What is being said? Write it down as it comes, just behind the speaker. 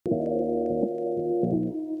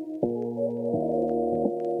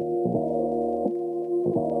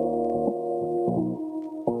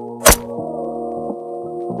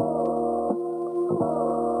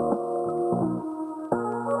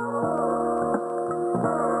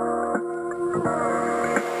Good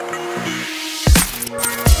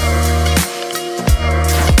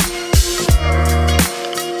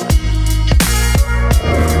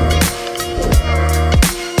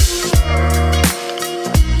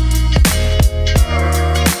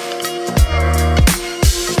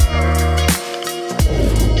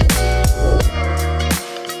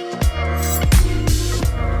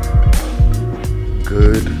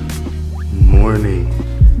morning,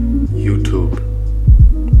 YouTube.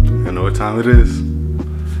 I know what time it is.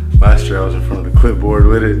 Last year I was in front of the clipboard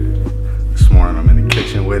with it. This morning I'm in the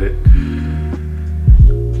kitchen with it.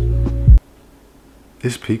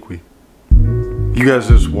 It's peak week. You guys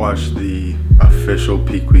just watched the official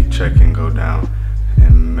peak week check-in go down.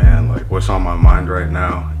 And man, like what's on my mind right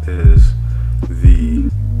now is the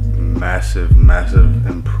massive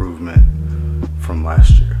improvement from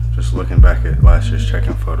last year. Just looking back at last year's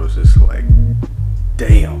check-in photos, it's like,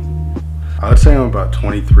 damn. I would say I'm about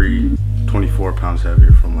 23, 24 pounds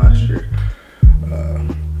heavier from last year.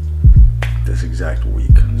 This exact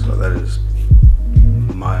week. So that is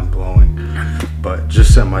mind-blowing. But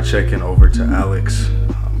just sent my check-in over to Alex.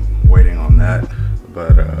 I'm waiting on that.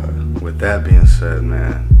 But with that being said,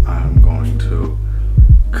 man, I'm going to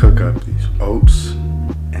cook up these oats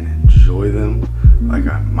and enjoy them like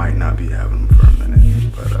I might not be having them for a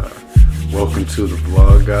minute. But welcome to the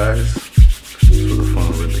vlog, guys. This is where the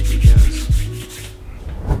fun really begins.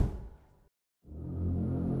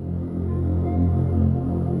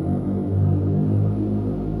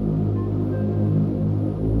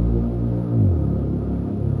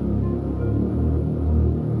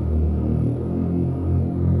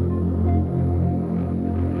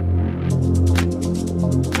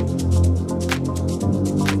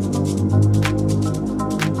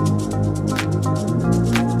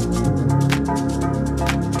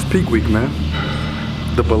 Peak week, man.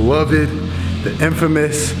 The beloved, the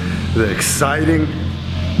infamous, the exciting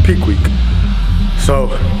peak week. So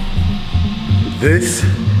this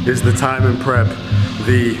is the time in prep,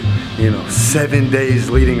 the 7 days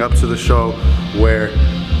leading up to the show, where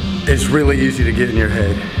it's really easy to get in your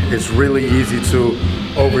head. It's really easy to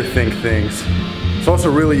overthink things. It's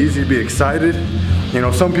also really easy to be excited.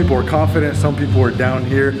 Some people are confident, some people are down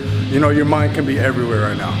here. Your mind can be everywhere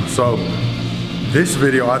right now. So this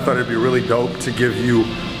video, I thought it'd be really dope to give you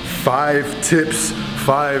 5 tips,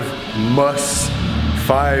 5 musts,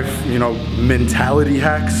 5, mentality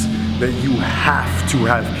hacks that you have to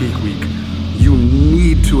have peak week. You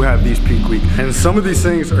need to have these peak week. And some of these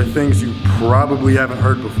things are things you probably haven't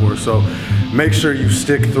heard before. So make sure you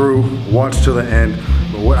stick through, watch to the end.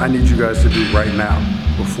 But what I need you guys to do right now,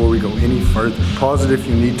 before we go any further, pause it if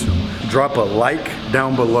you need to. Drop a like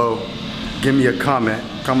down below. Give me a comment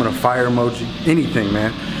a fire emoji, anything,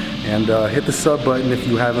 man. And hit the sub button if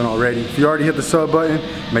you haven't already. If you already hit the sub button,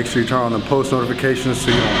 make sure you turn on the post notifications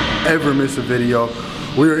so you don't ever miss a video.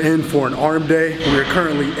 We are in for an arm day. We are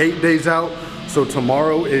currently 8 days out, so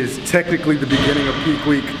tomorrow is technically the beginning of peak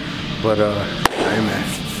week. But hey man,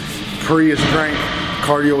 pre is drank,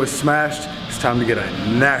 cardio is smashed. It's time to get a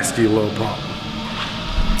nasty low pump.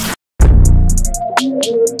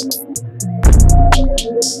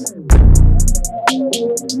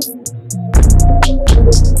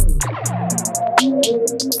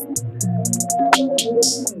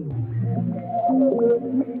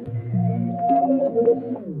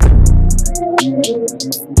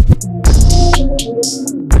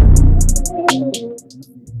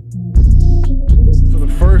 So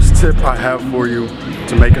the first tip I have for you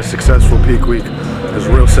to make a successful peak week is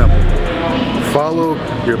real simple. Follow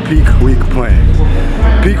your peak week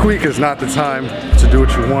plan. Peak week is not the time to do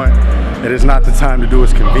what you want. It is not the time to do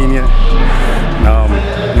what's convenient.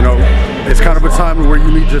 It's kind of a time where you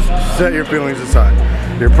need to just set your feelings aside.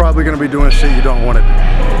 You're probably gonna be doing shit you don't want to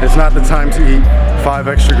do. It's not the time to eat 5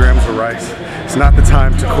 extra grams of rice. It's not the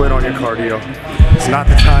time to quit on your cardio. It's not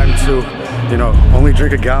the time to, only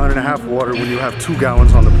drink 1.5 gallons of water when you have 2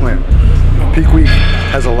 gallons on the plan. Peak week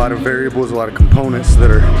has a lot of variables, a lot of components that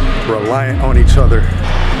are reliant on each other.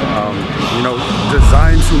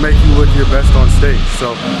 Designed to make you look your best on stage.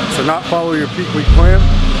 So to not follow your peak week plan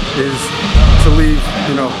is to leave,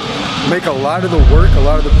 make a lot of the work, a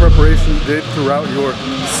lot of the preparation you did throughout your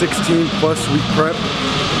 16+ week prep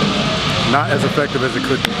not as effective as it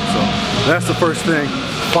could be. So that's the first thing.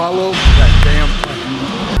 Follow that damn plan.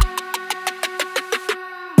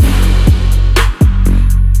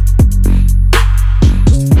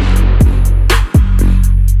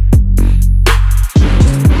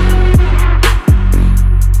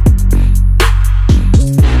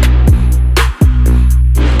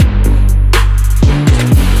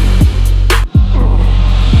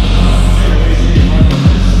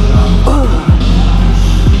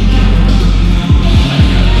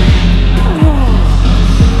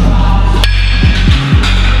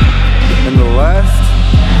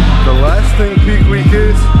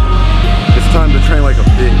 like a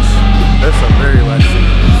bitch. That's a very last thing.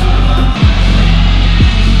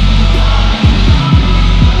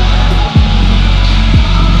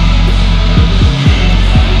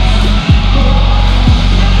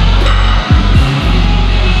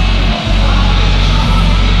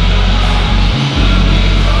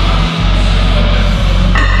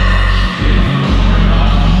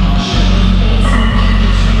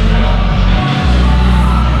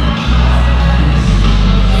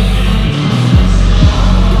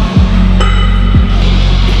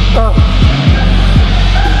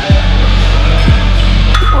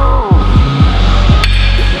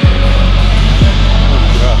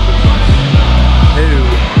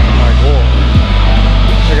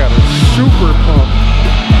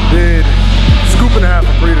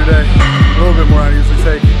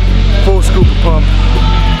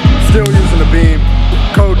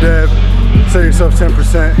 Save yourself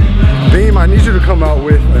 10%. Beam, I need you to come out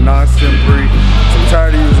with a non-stim free. I'm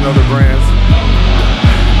tired of using other brands.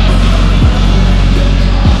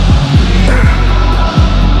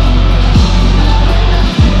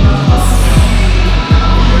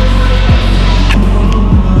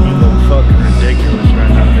 Fucking ridiculous right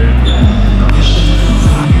now, dude.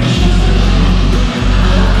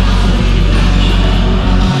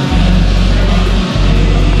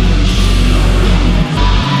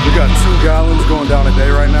 We got 2 gallons going down a day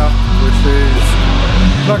right now, which is,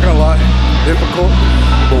 not gonna lie, difficult.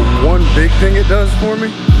 But one big thing it does for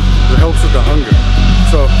me, it helps with the hunger.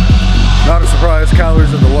 So, not a surprise,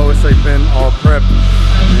 calories are the lowest they've been all prep.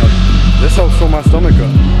 You know, this helps fill my stomach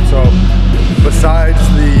up. So, besides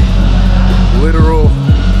the literal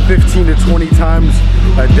 15 to 20 times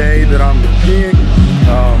a day that I'm peeing,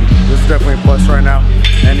 this is definitely a plus right now.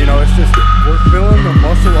 And you know, it's just, we're filling the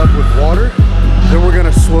muscle up with water. Then we're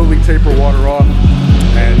gonna slowly taper water off,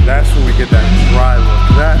 and that's when we get that dry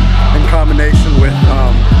look. That, in combination with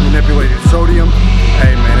manipulated sodium,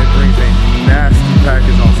 hey man, it brings a nasty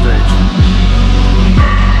package on stage.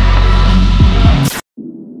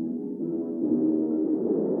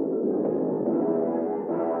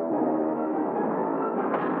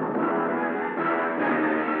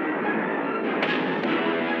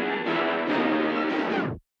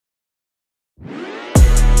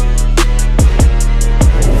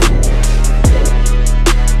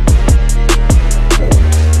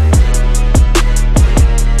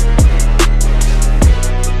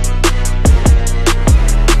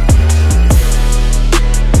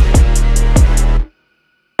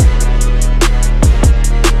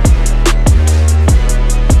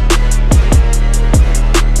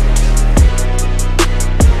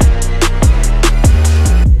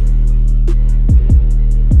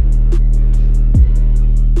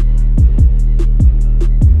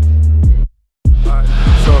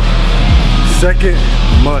 Second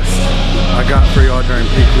must I got for y'all during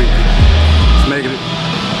peak week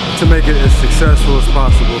to make it as successful as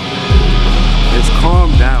possible is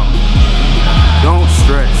calm down. Don't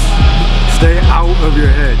stress. Stay out of your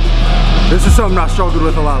head. This is something I struggled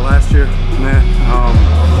with a lot last year, man.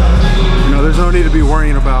 You know, there's no need to be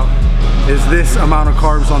worrying about, is this amount of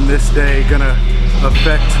carbs on this day gonna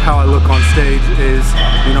affect how I look on stage? Is,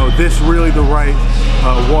 you know, this really the right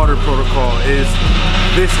water protocol? Is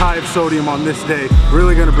this high of sodium on this day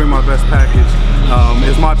really gonna bring my best package?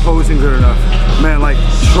 Is my posing good enough? Man, like,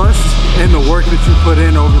 trust in the work that you put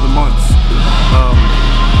in over the months.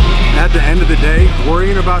 At the end of the day,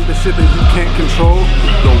 worrying about the shit that you can't control,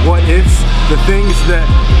 the what ifs, the things that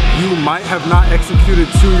you might have not executed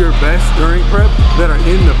to your best during prep that are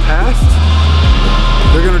in the past,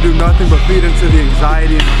 they're gonna do nothing but feed into the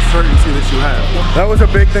anxiety and uncertainty that you have. That was a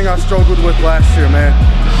big thing I struggled with last year, man.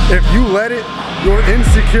 If you let it, your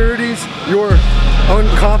insecurities, your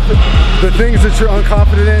the things that you're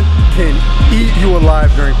unconfident in can eat you alive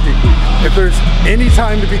during peak week. If there's any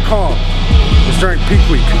time to be calm, it's during peak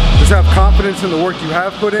week. Just have confidence in the work you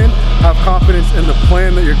have put in, have confidence in the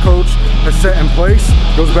plan that your coach has set in place.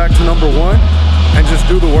 Goes back to number 1, and just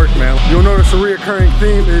do the work, man. You'll notice a reoccurring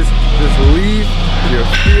theme is just leave your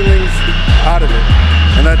feelings out of it.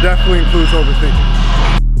 And that definitely includes overthinking.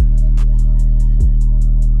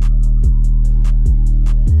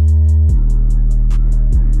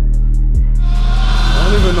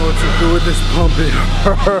 I don't even know what to do with this pump. It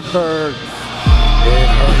hurts.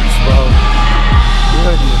 It hurts, bro.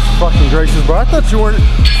 Goodness fucking gracious, bro. I thought you weren't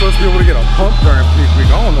supposed to be able to get a pump during peak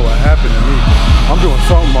week. I don't know what happened to me. I'm doing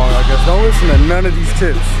something wrong, I guess. Don't listen to none of these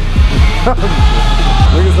tips.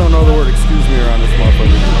 Niggas don't know the word excuse me around this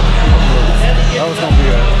motherfucker. That was gonna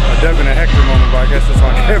be a Devon and Hector moment, but I guess it's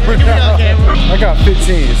on camera now. I got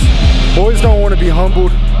 15s. Boys don't want to be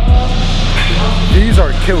humbled. These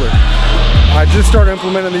are killer. I just started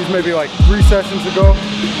implementing these maybe like 3 sessions ago,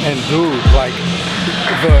 and dude, like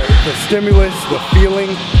the stimulus, the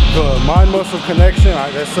feeling, the mind-muscle connection,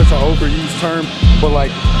 that's such an overused term, but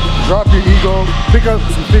like drop your ego, pick up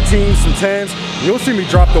some 15s, some 10s, you'll see me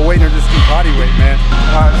drop the weight and just do body weight, man.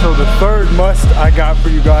 All right, so the third must I got for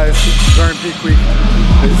you guys during peak week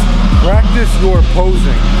is practice your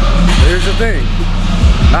posing. Here's the thing,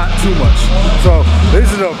 not too much. So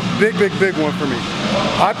this is a big one for me.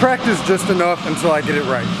 I practice just enough until I get it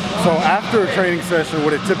right. So after a training session,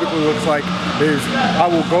 what it typically looks like is I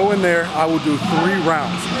will go in there, I will do 3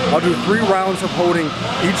 rounds. I'll do 3 rounds of holding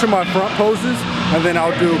each of my front poses, and then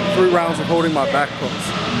I'll do 3 rounds of holding my back pose.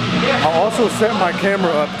 I'll also set my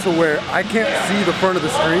camera up to where I can't see the front of the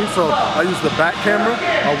screen, so I use the back camera.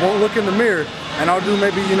 I won't look in the mirror, and I'll do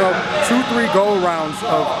maybe, you know, 2-3 go rounds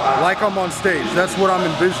of like I'm on stage. That's what I'm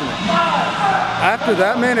envisioning. After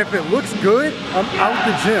that, man, if it looks good, I'm out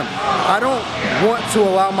the gym. I don't want to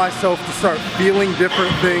allow myself to start feeling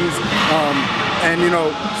different things and, you know,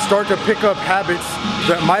 start to pick up habits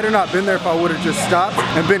that might have not been there if I would have just stopped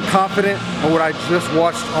and been confident in what I just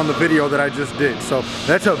watched on the video that I just did. So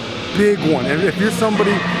that's a big one. And if you're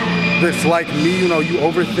somebody that's like me, you know, you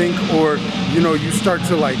overthink, or, you know, you start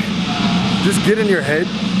to like just get in your head,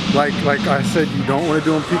 like I said, you don't want to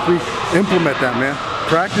do in peak week, implement that, man.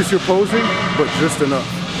 Practice your posing, but just enough.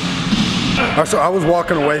 All right, so I was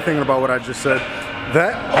walking away thinking about what I just said.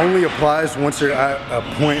 That only applies once you're at a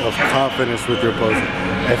point of confidence with your posing.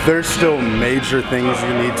 If there's still major things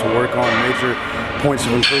you need to work on, major points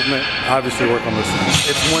of improvement, obviously work on this.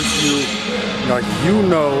 It's once you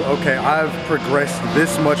know, okay, I've progressed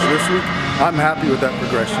this much this week, I'm happy with that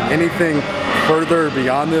progression. Anything further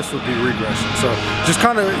beyond this would be regression. So just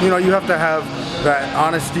kind of, you know, you have to have that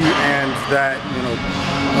honesty and that, you know,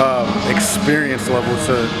 experience level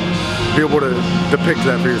to be able to depict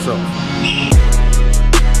that for yourself.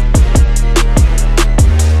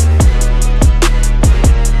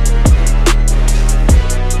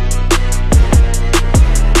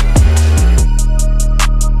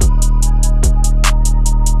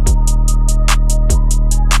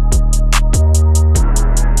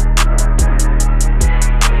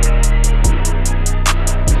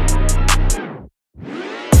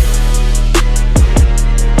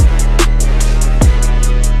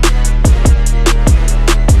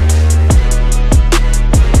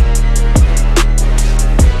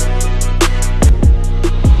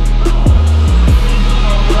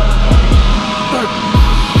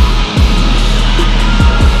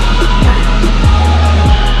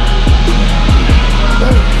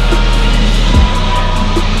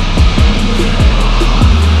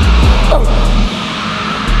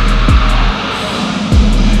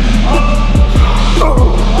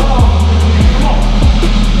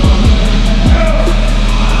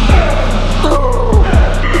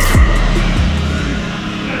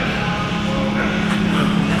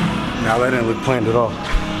 That didn't look planned at all.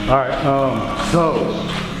 All right, so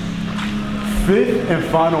 5th and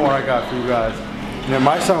final one I got for you guys. And it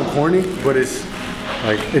might sound corny, but it's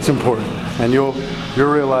like, it's important. And you'll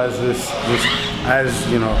realize this as,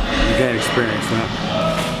 you know, you gain experience, man.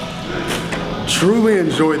 Truly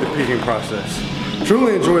enjoy the peaking process.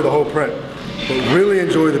 Truly enjoy the whole prep, but really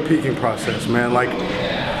enjoy the peaking process, man. Like,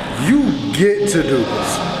 you get to do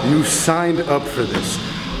this. You signed up for this.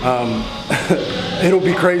 It'll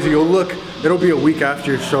be crazy. It'll be a week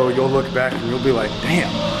after your show, you'll look back and you'll be like,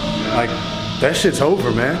 damn, like that shit's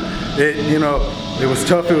over, man. You know, it was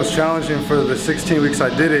tough, it was challenging for the 16 weeks I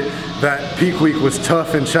did it. That peak week was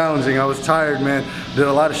tough and challenging. I was tired, man. Did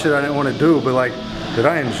a lot of shit I didn't want to do, but like, did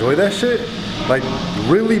I enjoy that shit? Like,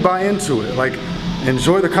 really buy into it. Like,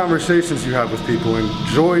 enjoy the conversations you have with people.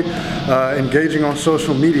 Enjoy engaging on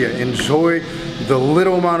social media. Enjoy the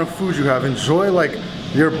little amount of food you have. Enjoy like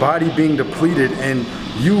your body being depleted, and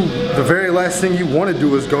the very last thing you want to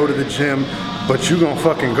do is go to the gym, but you gonna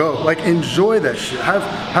fucking go. Like, enjoy that shit.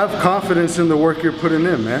 Have confidence in the work you're putting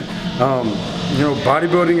in, man. You know,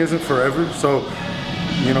 bodybuilding isn't forever, so,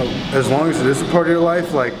 you know, as long as it is a part of your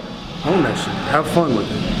life, like, own that shit. Have fun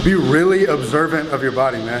with it. Be really observant of your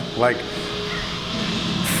body, man. Like,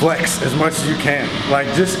 flex as much as you can.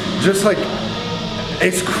 Like, just like,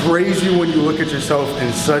 it's crazy when you look at yourself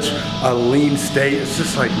in such a lean state. It's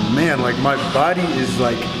just like, man, like my body is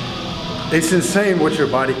like, it's insane what your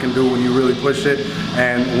body can do when you really push it,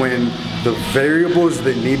 and when the variables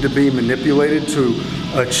that need to be manipulated to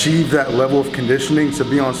achieve that level of conditioning to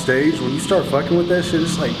be on stage, when you start fucking with that shit,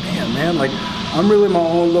 it's like, damn, man, like I'm really my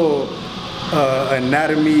own little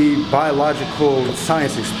anatomy, biological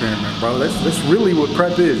science experiment, bro. That's really what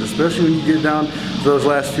prep is, especially when you get down to those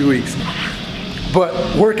last few weeks. But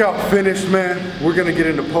workout finished, man. We're gonna get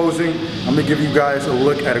into posing. I'm gonna give you guys a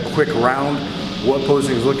look at a quick round, what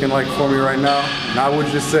posing is looking like for me right now. And I would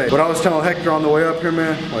just say, what I was telling Hector on the way up here,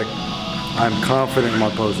 man, like, I'm confident in my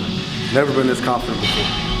posing. Never been this confident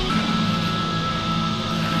before.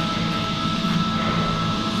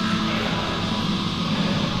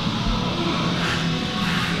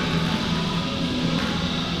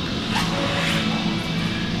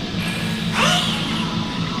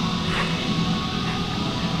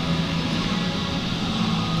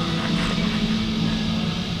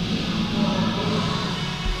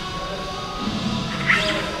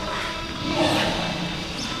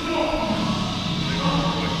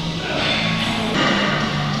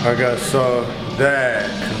 Alright guys, so that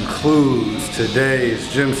concludes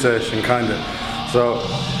today's gym session, kinda. So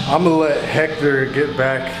I'm gonna let Hector get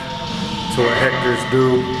back to what Hector's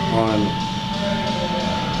do on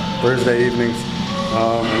Thursday evenings.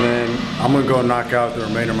 And then I'm gonna go knock out the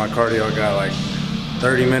remainder of my cardio. I got like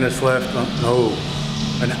 30 minutes left. No,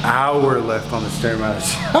 an hour left on the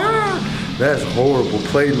Stairmaster. That's horrible.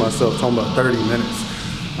 Played myself talking about 30 minutes.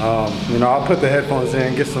 You know, I'll put the headphones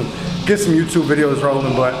in, get some YouTube videos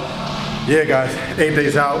rolling, but yeah guys, 8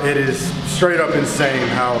 days out, it is straight up insane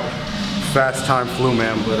how fast time flew,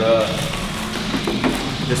 man. But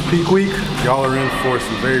it's peak week, y'all are in for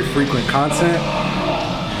some very frequent content,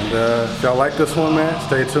 and if y'all like this one, man,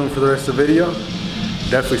 stay tuned for the rest of the video.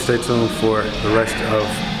 Definitely stay tuned for the rest of bro.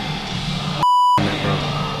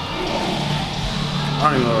 I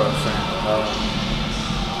don't even know what I'm saying.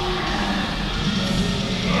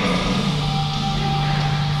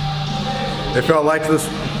 If y'all like this,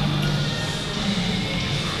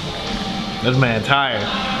 man tired.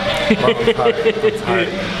 Bro, I'm tired.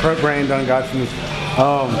 Prep brain done got to me.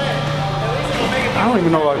 I don't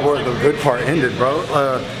even know like where the good part ended, bro.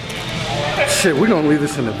 Shit, we're gonna leave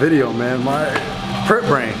this in the video, man. My prep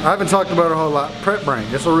brain. I haven't talked about it a whole lot. Prep brain,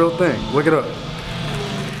 it's a real thing. Look it up.